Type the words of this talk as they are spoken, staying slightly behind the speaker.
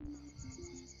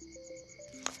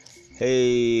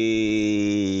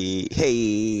Hey,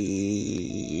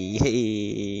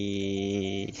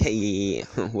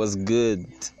 what's good?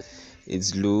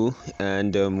 It's Lou,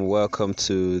 and welcome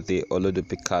to the Olodo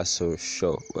Picasso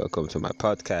Show. Welcome to my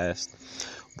podcast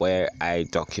where I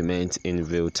document in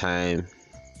real time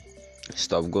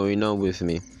stuff going on with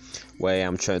me, where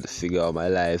I'm trying to figure out my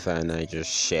life, and I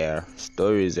just share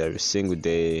stories every single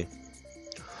day.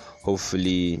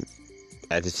 Hopefully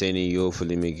entertaining you,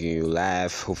 hopefully making you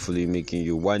laugh, hopefully making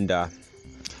you wonder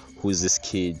who's this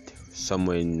kid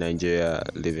somewhere in Nigeria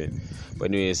living. But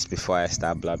anyways, before I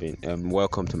start blabbing,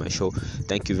 welcome to my show.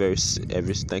 Thank you very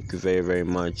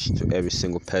much to every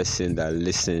single person that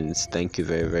listens. Thank you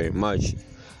very much.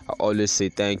 I always say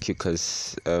thank you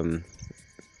because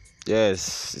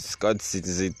yes, it's God to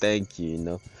say thank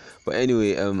you. But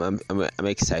anyway, I'm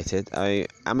excited.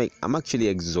 I'm actually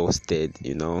exhausted,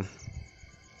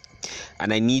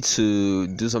 and I need to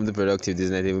do something productive this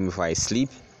night even before I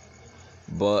sleep.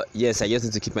 But yes, I just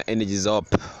need to keep my energies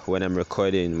up when I'm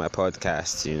recording my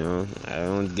podcast. I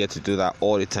don't get to do that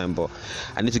all the time, but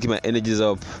I need to keep my energies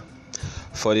up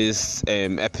for this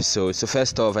episode. So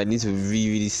first off, I need to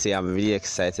really say I'm really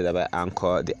excited about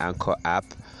Anchor, the Anchor app.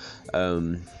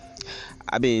 I'm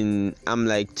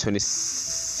like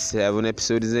 27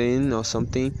 episodes in or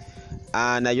something.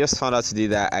 And I just found out today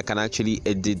that I can actually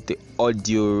edit the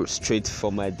audio straight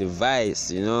from my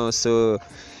device, so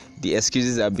the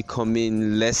excuses are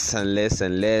becoming less and less,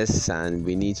 and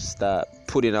we need to start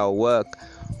putting our work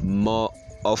more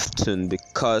often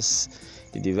because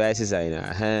the devices are in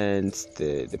our hands,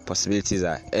 the possibilities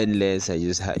are endless, and you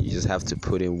just have to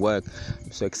put in work.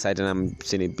 I'm so excited. I'm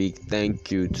saying a big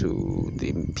thank you to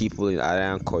the people in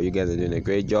Anchor. You guys are doing a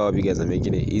great job. You guys are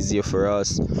making it easier for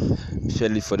us,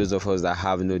 especially for those of us that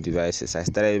have no devices. I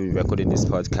started recording this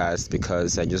podcast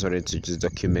because I just wanted to just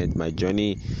document my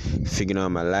journey, figuring out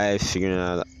my life,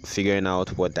 figuring out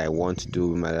what I want to do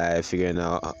with my life, figuring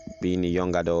out being a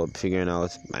young adult, figuring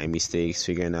out my mistakes,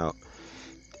 figuring out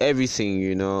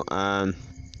everything,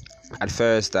 at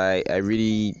first I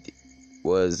really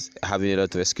was having a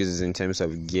lot of excuses in terms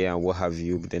of gear and what have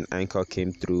you, but then Anchor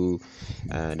came through,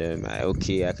 and I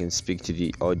can speak to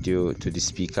the audio, to the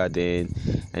speaker then,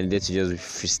 and then to just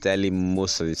freestyling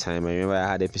most of the time. I remember I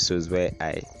had episodes where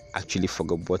I actually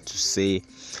forgot what to say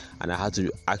and I had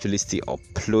to actually still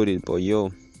upload it, but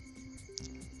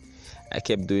I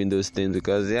kept doing those things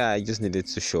because I just needed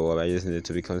to show up. I just needed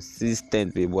to be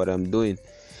consistent with what I'm doing.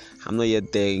 I'm not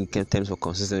yet there in terms of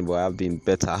consistency, but I've been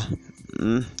better.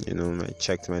 I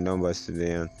checked my numbers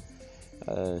today, and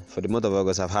for the month of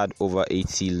August, I've had over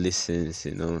 80 listens,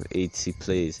 80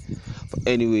 plays. But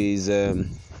anyways,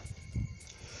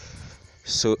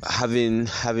 so having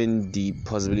the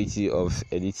possibility of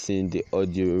editing the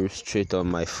audio straight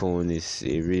on my phone is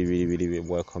a really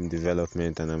welcome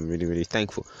development, and I'm really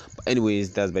thankful. But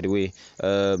anyways, that's by the way.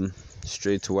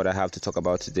 Straight to what I have to talk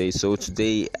about today. So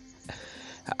today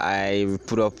I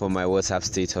put up on my WhatsApp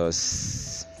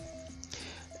status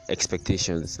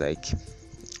expectations, like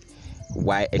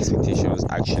why expectations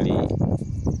actually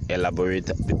elaborate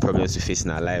the problems we face in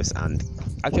our lives and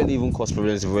actually even cause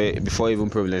problems before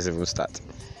even problems even start.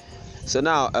 So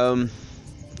now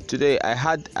today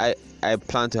I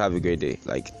plan to have a great day.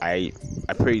 Like I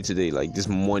prayed today, like this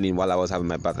morning while I was having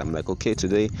my bath. I'm like, okay,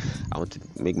 today I want to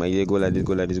make my day go like this,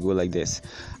 go like this.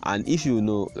 And if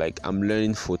like I'm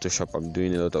learning Photoshop, I'm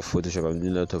doing a lot of Photoshop, I'm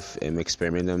doing a lot of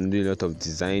experiment, I'm doing a lot of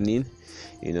designing.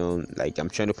 Like I'm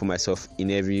trying to put myself in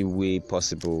every way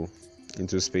possible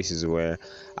into spaces where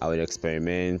I would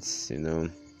experiment,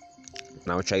 and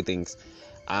I'll try things.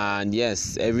 And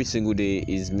yes, every single day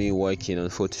is me working on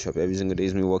Photoshop. Every single day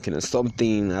is me working on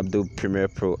something, Adobe Premiere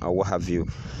Pro or what have you.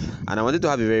 And I wanted to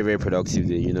have a very productive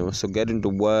day, so getting to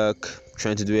work,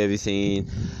 trying to do everything.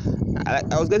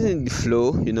 I was getting in the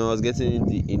flow, I was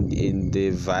getting in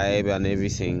the vibe and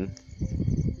everything.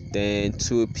 Then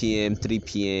 2 p.m., 3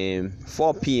 p.m.,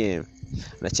 4 p.m.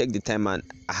 and I checked the time and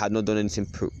I had not done anything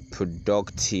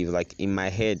productive, like in my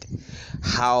head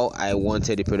how I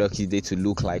wanted the productive day to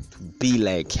look like, to be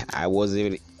like. I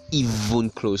wasn't even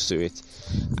close to it,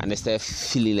 and I started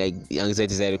feeling like the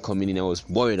anxiety started coming in. I was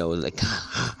worried. I was like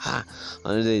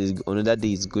another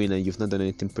day is going and you've not done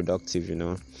anything productive,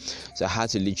 so I had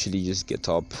to literally just get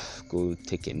up, go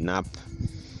take a nap,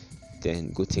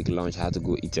 then go take lunch. I had to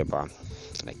go eat a bar,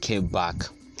 and I came back.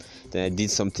 Then I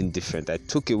did something different. I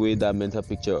took away that mental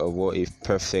picture of what a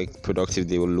perfect, productive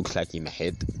day would look like in my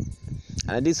head.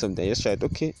 And I did something. I just tried,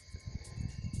 okay,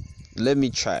 let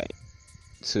me try.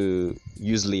 to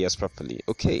use layers properly.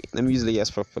 Okay, let me use layers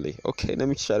properly. Okay, let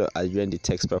me try to arrange the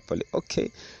text properly.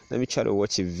 Okay, let me try to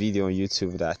watch a video on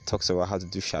YouTube that talks about how to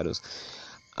do shadows.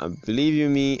 And believe you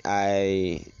me,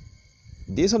 I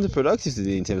did something productive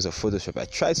today in terms of Photoshop. I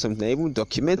tried something, I even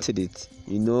documented it,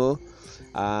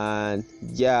 and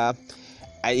yeah,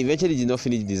 I eventually did not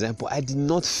finish the design, but I did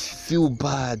not feel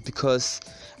bad because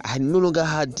I no longer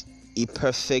had a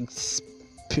perfect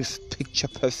picture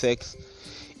perfect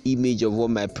image of what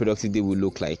my productive day would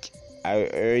look like. I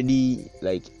already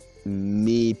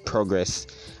made progress,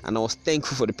 and I was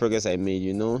thankful for the progress I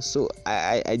made, so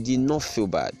I did not feel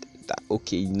bad that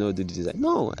okay, do the design.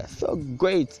 No, I felt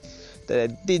great that I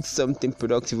did something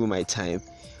productive with my time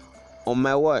on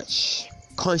my watch,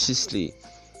 consciously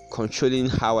controlling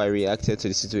how I reacted to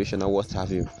the situation or what have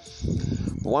you.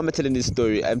 But why am I telling this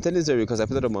story? I'm telling this story because I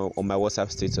put it on my WhatsApp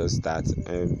status that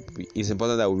it's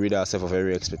important that we rid ourselves of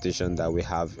every expectation that we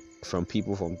have from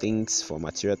people, from things, from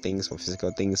material things, from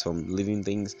physical things, from living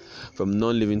things, from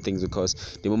non-living things,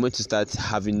 because the moment you start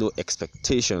having no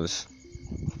expectations,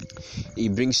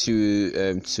 it brings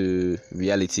you to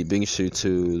reality, brings you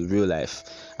to real life,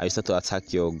 and you start to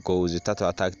attack your goals, you start to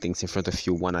attack things in front of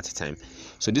you one at a time.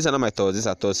 So these are not my thoughts, these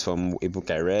are thoughts from a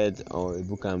book I read or a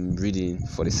book I'm reading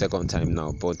for the second time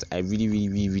now, but I really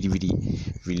relate with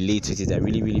it. I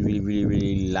really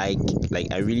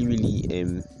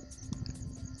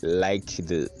like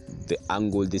the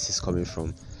angle this is coming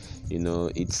from.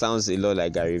 It sounds a lot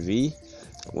like Gary Vee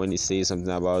when he says something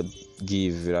about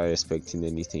give without expecting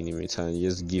anything in return. You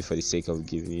just give for the sake of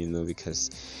giving,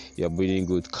 because you're building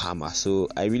good karma. So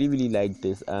I really like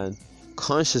this, and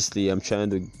consciously I'm trying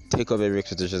to take off every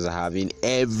expectations I have in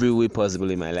every way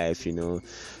possible in my life,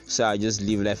 so I just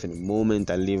live life in the moment.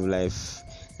 I live life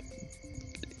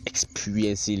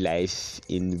experiencing life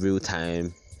in real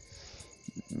time,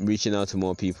 reaching out to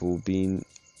more people, being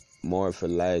more of a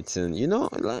light, and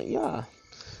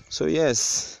so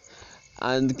yes.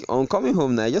 And on coming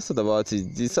home now, I just thought about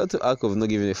it. The sort of act of not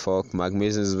giving a fuck, Mark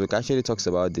Mason's book actually talks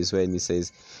about this, when he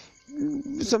says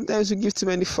sometimes we give too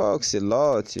many fucks a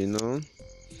lot,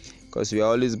 because we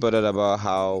are always bothered about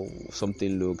how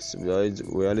something looks.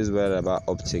 We're always bothered about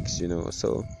optics,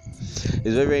 so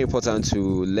it's very important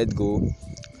to let go,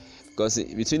 because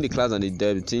between the clouds and the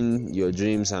dirt, between your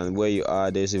dreams and where you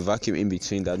are, there's a vacuum in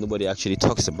between that nobody actually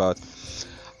talks about.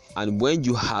 And when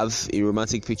you have a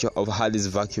romantic picture of how this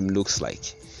vacuum looks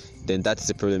like, then that's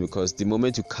the problem, because the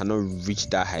moment you cannot reach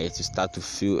that height, you start to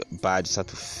feel bad, you start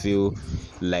to feel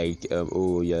like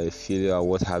oh you're a failure or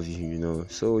what have you,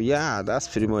 so yeah, that's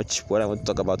pretty much what I want to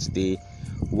talk about today.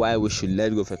 Why we should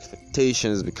let go of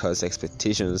expectations, because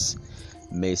expectations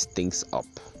mess things up.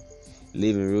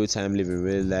 Live in real time, live in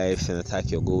real life, and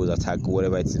attack your goals, attack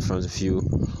whatever it's in front of you,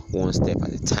 one step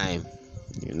at a time,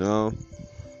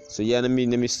 So yeah, let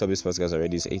me stop this podcast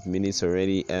already. It's 8 minutes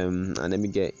already, and let me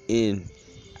get in.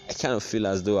 I kind of feel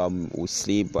as though I will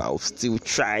sleep, but I'll still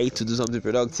try to do something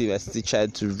productive. I still try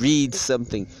to read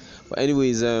something. But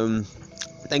anyways,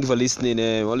 thank you for listening.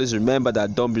 Always remember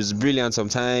that dumb is brilliant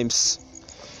sometimes.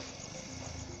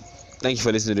 Thank you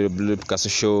for listening to the Blue Picasso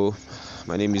Show.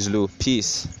 My name is Lou.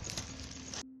 Peace.